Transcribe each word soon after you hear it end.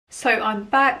So I'm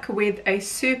back with a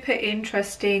super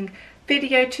interesting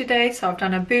video today. So I've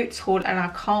done a Boots haul and I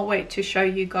can't wait to show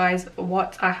you guys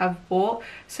what I have bought.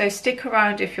 So stick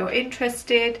around if you're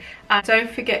interested, and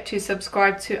don't forget to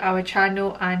subscribe to our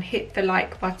channel and hit the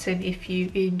like button if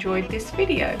you enjoyed this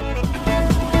video.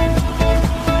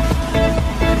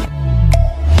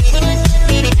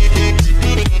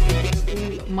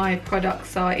 My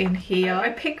products are in here. I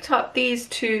picked up these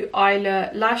two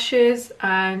Eylure lashes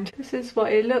and this is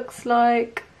what it looks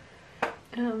like,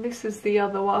 and this is the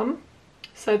other one.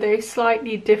 So they're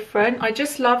slightly different. I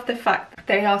just love the fact that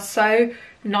they are so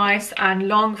nice and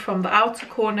long from the outer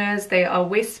corners. They are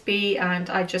wispy and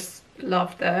I just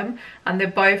love them, and they're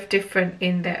both different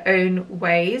in their own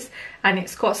ways, and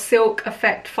it's got silk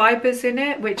effect fibers in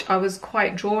it, which I was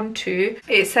quite drawn to.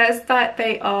 It says that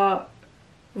they are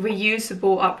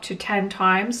reusable up to 10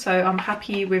 times, so I'm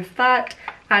happy with that,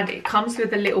 and it comes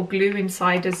with a little glue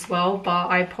inside as well, but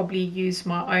I probably use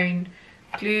my own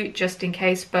glue just in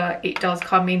case, but it does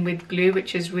come in with glue,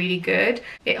 which is really good.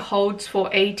 It holds for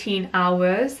 18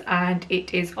 hours and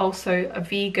it is also a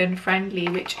vegan friendly,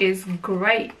 which is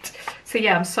great. So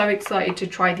yeah, I'm so excited to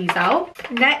try these out.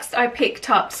 Next, I picked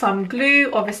up some glue,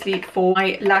 obviously for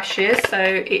my lashes. So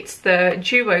it's the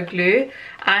duo glue,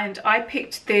 and I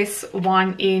picked this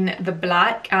one in the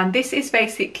black, and this is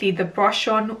basically the brush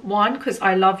on one because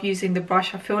I love using the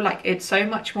brush. I feel like it's so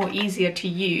much more easier to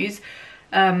use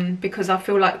because I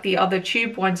feel like the other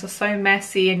tube ones are so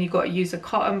messy and you've got to use a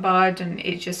cotton bud, and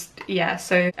it just, yeah,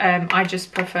 so I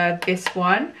just prefer this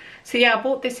one. So yeah, I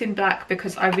bought this in black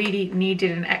because I really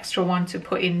needed an extra one to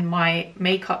put in my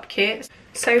makeup kit.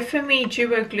 So for me,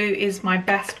 duo glue is my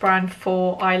best brand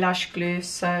for eyelash glue,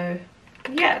 so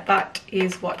yeah, that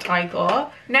is what I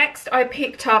got. Next, I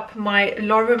picked up my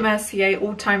Mercier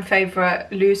all-time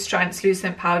favorite loose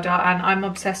translucent powder, and I'm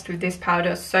obsessed with this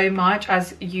powder so much.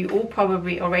 As you all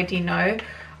probably already know,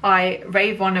 I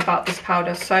rave on about this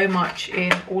powder so much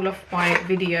in all of my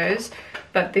videos,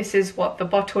 but this is what the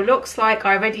bottle looks like.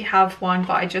 I already have one,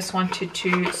 but I just wanted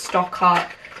to stock up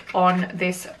on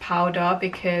this powder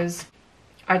because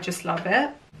I just love it.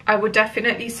 I would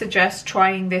definitely suggest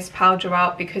trying this powder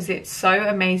out because it's so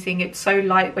amazing. It's so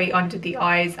lightweight under the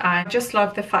eyes, and I just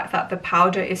love the fact that the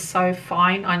powder is so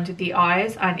fine under the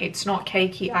eyes and it's not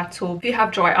cakey at all. If you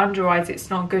have dry under eyes,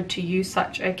 it's not good to use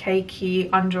such a cakey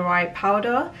under eye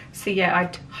powder. So yeah,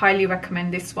 I'd highly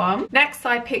recommend this one. Next,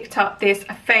 I picked up this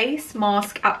face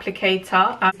mask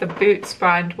applicator, the Boots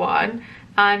brand one,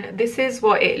 and this is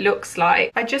what it looks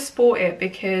like. I just bought it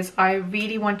because I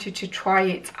really wanted to try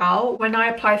it out. When I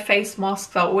apply face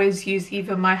masks, I always use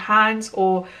either my hands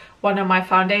or one of my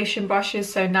foundation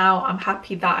brushes, so now I'm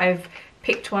happy that I've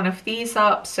picked one of these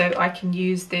up so I can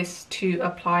use this to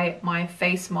apply my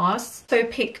face masks. So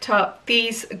picked up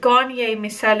these Garnier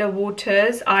Micellar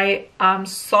waters. I am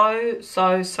so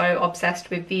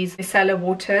obsessed with these micellar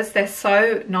waters. They're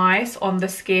so nice on the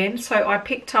skin. So I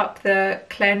picked up the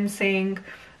cleansing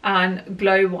and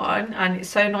glow one, and it's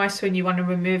so nice when you want to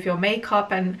remove your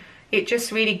makeup, and it's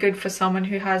just really good for someone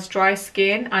who has dry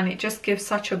skin, and it just gives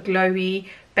such a glowy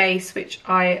base, which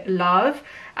I love.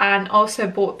 And also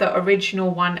bought the original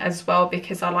one as well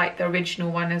because I like the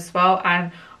original one as well,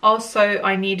 and also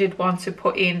I needed one to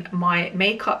put in my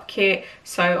makeup kit,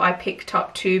 so I picked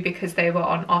up two because they were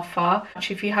on offer.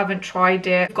 If you haven't tried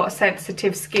it, you've got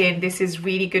sensitive skin, this is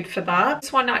really good for that.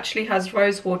 This one actually has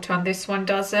rose water and this one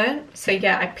doesn't, so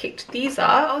yeah, I picked these up.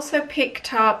 I also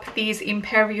picked up these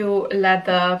Imperial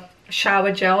leather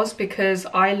shower gels because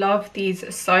I love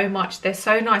these so much. They're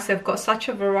so nice. They've got such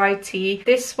a variety.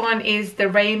 This one is the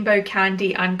rainbow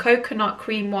candy and coconut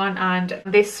cream one, and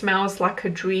this smells like a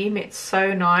dream. It's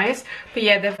so nice. But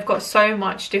yeah, they've got so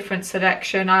much different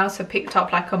selection. I also picked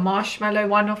up like a marshmallow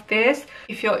one of this.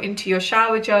 If you're into your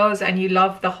shower gels and you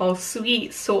love the whole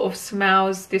sweet sort of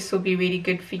smells, this will be really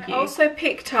good for you. I also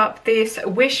picked up this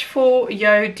Wishful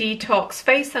Yo Detox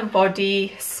face and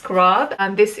body scrub,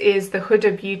 and this is the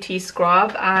Huda Beauty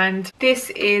scrub, and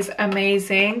this is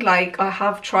amazing. Like, I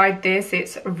have tried this,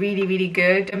 it's really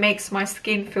good. It makes my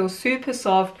skin feel super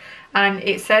soft, and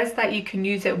it says that you can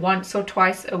use it once or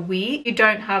twice a week. If you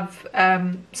don't have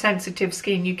sensitive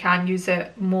skin, you can use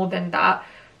it more than that.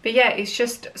 But yeah, it's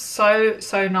just so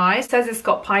nice. It says it's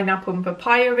got pineapple and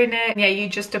papaya in it. Yeah, you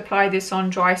just apply this on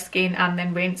dry skin and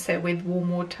then rinse it with warm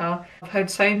water. I've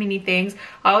heard so many things.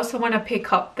 I also want to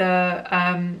pick up the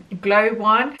glow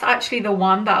one. It's actually the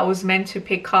one that I was meant to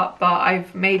pick up, but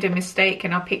I've made a mistake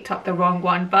and I picked up the wrong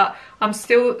one. But I'm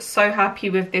still so happy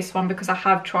with this one because I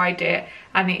have tried it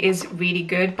and it is really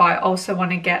good. But I also want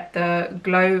to get the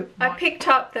glow. I picked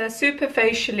up the Super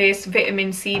Facialist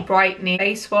Vitamin C Brightening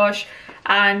Face Wash.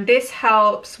 and this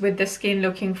helps with the skin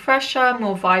looking fresher,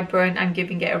 more vibrant, and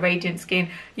giving it a radiant skin.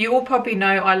 You all probably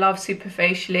know I love Super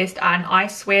Facialist, and I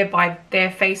swear by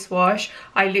their face wash.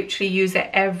 I literally use it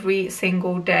every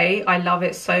single day. I love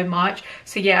it so much.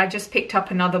 So yeah, I just picked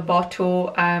up another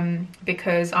bottle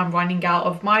because I'm running out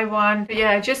of my one. But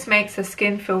yeah, it just makes the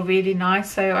skin feel really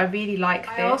nice, so I really like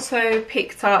this. I also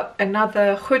picked up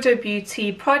another Huda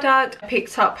Beauty product. I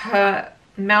picked up her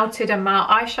melted and matte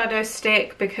eyeshadow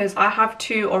stick because I have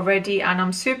two already and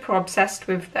I'm super obsessed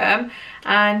with them,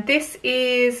 and this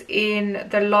is in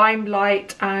the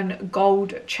limelight and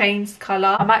gold chains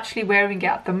color. I'm actually wearing it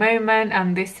at the moment,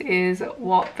 and this is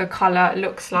what the color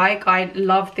looks like. I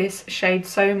love this shade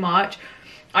so much.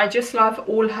 I just love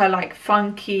all her like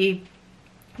funky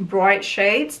bright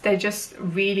shades. They're just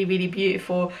really, really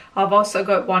beautiful. I've also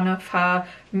got one of her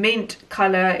mint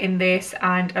color in this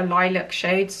and a lilac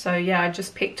shade. So yeah, I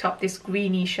just picked up this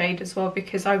greeny shade as well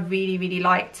because I really, really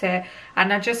liked it.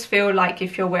 And I just feel like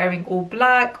if you're wearing all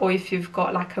black, or if you've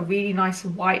got like a really nice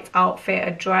white outfit,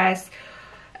 a dress,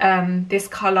 this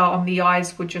color on the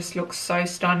eyes would just look so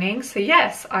stunning. So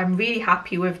yes, I'm really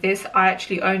happy with this. I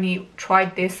actually only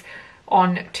tried this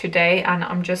on today and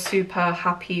I'm just super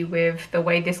happy with the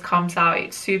way this comes out.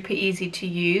 It's super easy to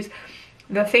use.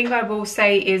 The thing I will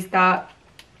say is that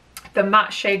the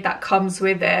matte shade that comes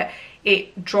with it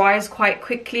dries quite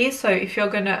quickly, so if you're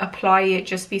going to apply it,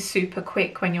 just be super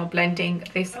quick when you're blending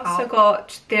this out. I also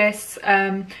got this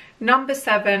number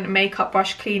 7 makeup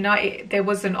brush cleaner. There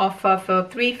was an offer for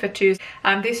 3 for 2,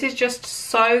 and this is just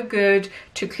so good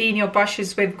to clean your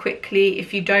brushes with quickly.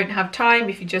 If you don't have time,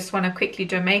 if you just want to quickly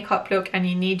do a makeup look and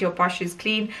you need your brushes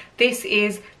clean, this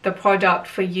is the product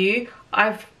for you.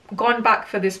 I've gone back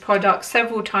for this product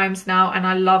several times now and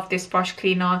I love this brush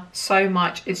cleaner so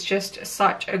much. It's just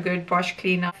such a good brush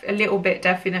cleaner. A little bit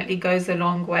definitely goes a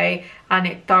long way and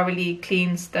it thoroughly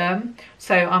cleans them,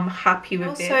 so I'm happy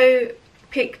with it. Also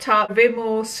picked up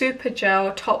Rimmel Super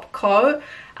Gel Top Coat,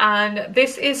 and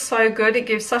this is so good. It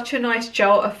gives such a nice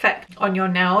gel effect on your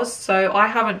nails. So I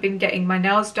haven't been getting my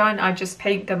nails done, I just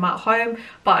paint them at home,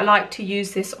 but I like to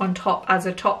use this on top as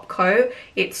a top coat.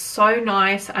 It's so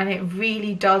nice and it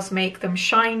really does make them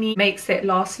shiny, makes it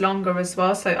last longer as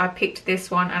well. So I picked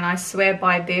this one and I swear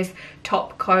by this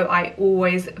top coat. I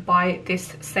always buy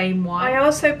this same one. I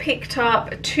also picked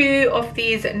up 2 of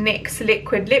these NYX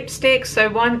liquid lipsticks. So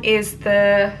one is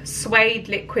the Suede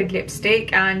liquid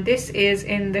lipstick and this is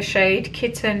in the shade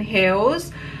Kitten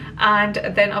Heels, and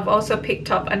then I've also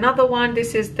picked up another one.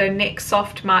 This is the NYX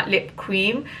Soft Matte Lip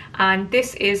Cream and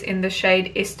this is in the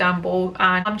shade Istanbul,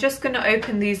 and I'm just going to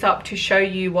open these up to show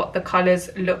you what the colors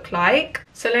look like.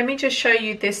 So let me just show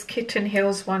you this Kitten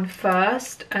Heels one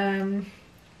first.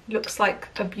 Looks like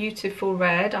a beautiful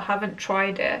red. I haven't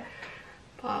tried it,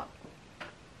 but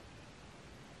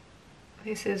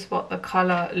this is what the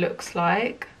color looks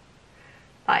like.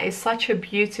 That is such a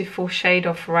beautiful shade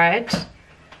of red.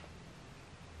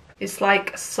 It's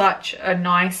like such a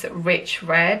nice rich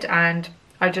red and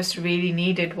I just really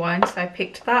needed one, so I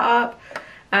picked that up.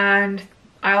 And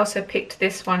I also picked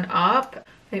this one up.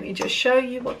 Let me just show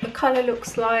you what the color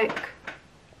looks like.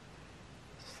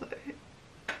 So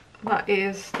that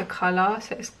is the color.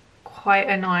 So it's quite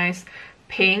a nice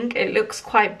pink. It looks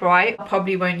quite bright. I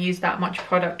probably won't use that much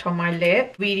product on my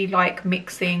lip. Really like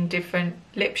mixing different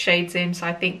lip shades in, so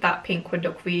I think that pink would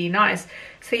look really nice.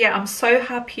 So yeah, I'm so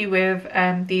happy with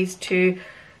these 2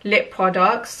 lip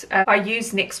products. I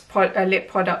use NYX lip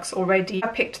products already. I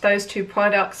picked those 2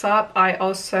 products up. I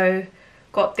also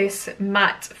got this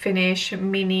matte finish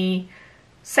mini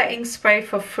setting spray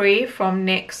for free from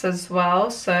NYX as well.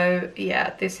 So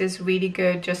yeah, this is really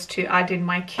good just to add in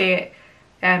my kit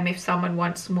if someone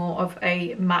wants more of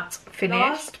a matte finish.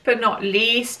 Last but not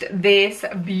least, this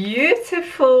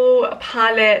beautiful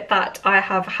palette that I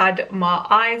have had my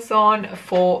eyes on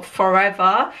for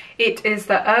forever. It is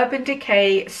the Urban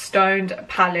Decay Stoned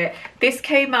palette. This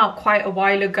came out quite a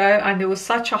while ago and there was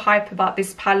such a hype about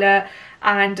this palette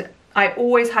and I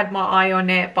always had my eye on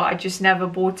it, but I just never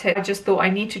bought it. I just thought I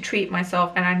need to treat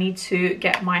myself and I need to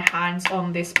get my hands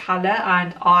on this palette,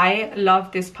 and I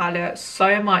love this palette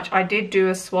so much. I did do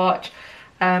a swatch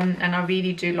and I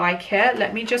really do like it.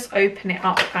 Let me just open it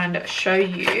up and show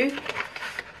you.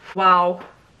 Wow,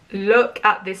 look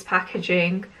at this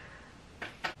packaging.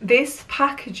 This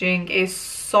packaging is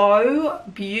so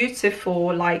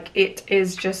beautiful, like it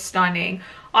is just stunning.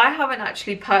 I haven't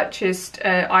actually purchased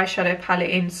an eyeshadow palette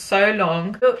in so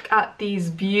long. Look at these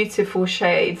beautiful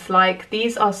shades. Like,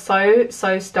 these are so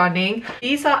stunning.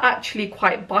 These are actually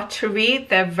quite buttery.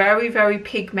 They're very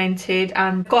pigmented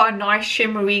and got a nice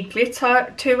shimmery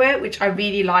glitter to it, which I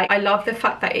really like. I love the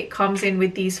fact that it comes in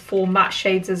with these 4 matte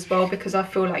shades as well, because I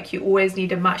feel like you always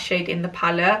need a matte shade in the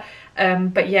palette.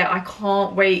 But yeah, I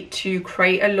can't wait to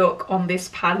create a look on this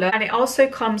palette. And it also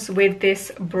comes with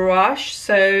this brush,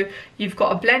 so you've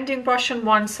got a blending brush on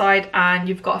one side and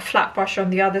you've got a flat brush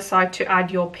on the other side to add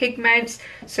your pigments.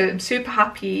 So I'm super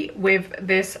happy with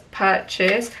this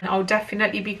purchase, and I'll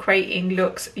definitely be creating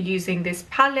looks using this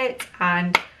palette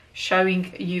and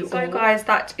showing you all. So guys,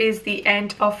 that is the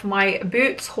end of my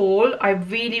boots haul. I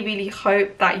really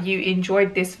hope that you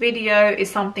enjoyed this video.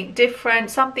 It's something different,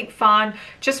 something fun.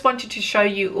 Just wanted to show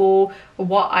you all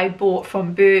what I bought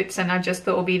from Boots, and I just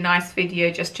thought it would be a nice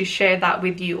video just to share that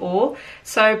with you all.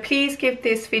 So please give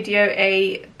this video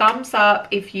a thumbs up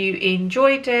if you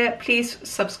enjoyed it. Please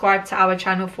subscribe to our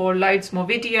channel for loads more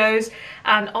videos,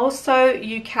 and also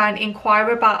you can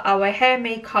inquire about our hair,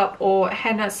 makeup or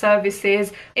henna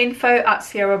services,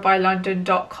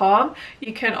 info@sierrabylondon.com.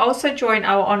 You can also join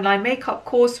our online makeup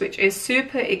course, which is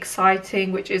super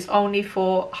exciting, which is only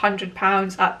for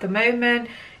 £100 at the moment.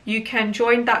 You can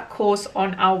join that course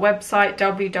on our website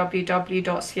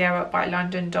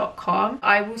www.sierrabylondon.com.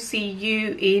 I will see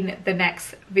you in the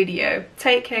next video.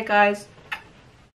 Take care guys.